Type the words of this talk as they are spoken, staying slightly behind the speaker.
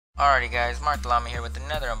Alrighty guys, Mark Lama here with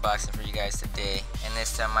another unboxing for you guys today, and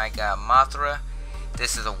this time I got MOTHRA.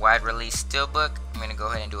 This is a wide release steelbook. I'm going to go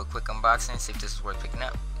ahead and do a quick unboxing, see if this is worth picking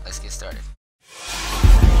up. Let's get started.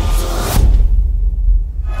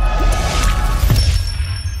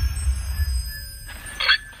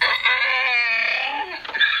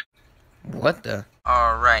 What the?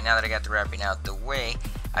 Alright, now that I got the wrapping out the way,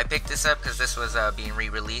 I picked this up because this was being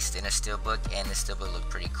re-released in a steelbook, and the steelbook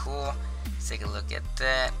looked pretty cool. Let's take a look at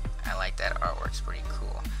that. I like that artwork, it's pretty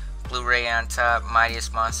cool. Blu-ray on top,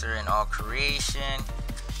 mightiest monster in all creation.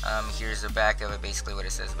 Here's the back of it, basically what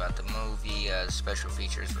it says about the movie, special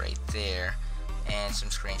features right there, and some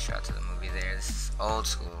screenshots of the movie there. This is old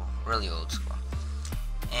school, really old school.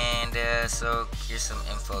 And so here's some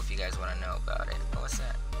info if you guys want to know about it. Oh, what's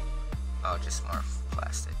that? Oh, just more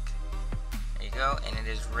plastic. There you go, and it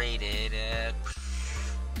is rated at...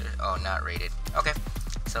 oh, not rated. Okay,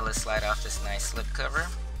 so let's slide off this nice slip cover.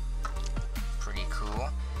 Pretty cool.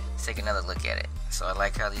 Let's take another look at it. So I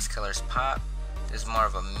like how these colors pop. There's more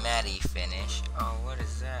of a matte finish. Oh, what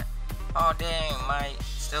is that? Oh, dang, my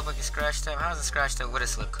steelbook is scratched up. How's it scratched up with a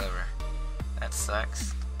slip cover? That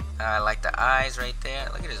sucks. I like the eyes right there.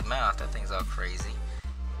 Look at his mouth. That thing's all crazy.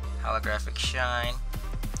 Holographic shine.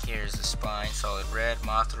 Here's the spine, solid red,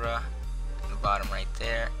 MOTHRA. The bottom right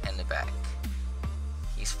there, and the back.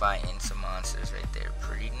 He's fighting some monsters right there.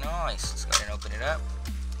 Pretty nice. Let's go ahead and open it up.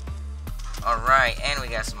 Alright, and we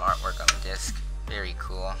got some artwork on the disc. Very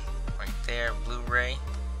cool. Right there, Blu-ray,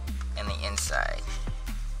 and the inside.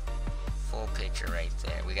 Full picture right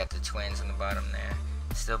there. We got the twins on the bottom there.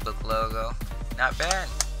 Steelbook logo. Not bad.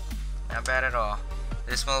 Not bad at all.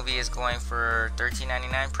 This movie is going for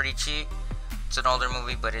 $13.99, pretty cheap. It's an older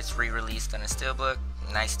movie, but it's re-released on a steelbook.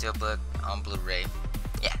 Nice steelbook on Blu-ray.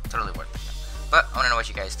 Yeah, totally worth it. But I want to know what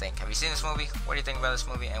you guys think. Have you seen this movie? What do you think about this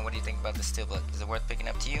movie? And what do you think about the steelbook? Is it worth picking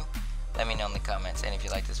up to you? Let me know in the comments. And if you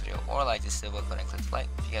like this video or like this steelbook, go ahead and click the like.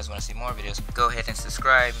 If you guys want to see more videos, go ahead and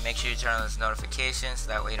subscribe. Make sure you turn on those notifications.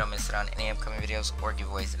 That way you don't miss out on any upcoming videos or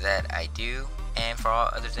giveaways that I do. And for all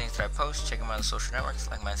other things that I post, check them out on the social networks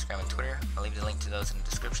like my Instagram and Twitter. I'll leave the link to those in the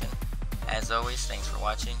description. As always, thanks for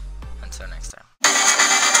watching. Until next time.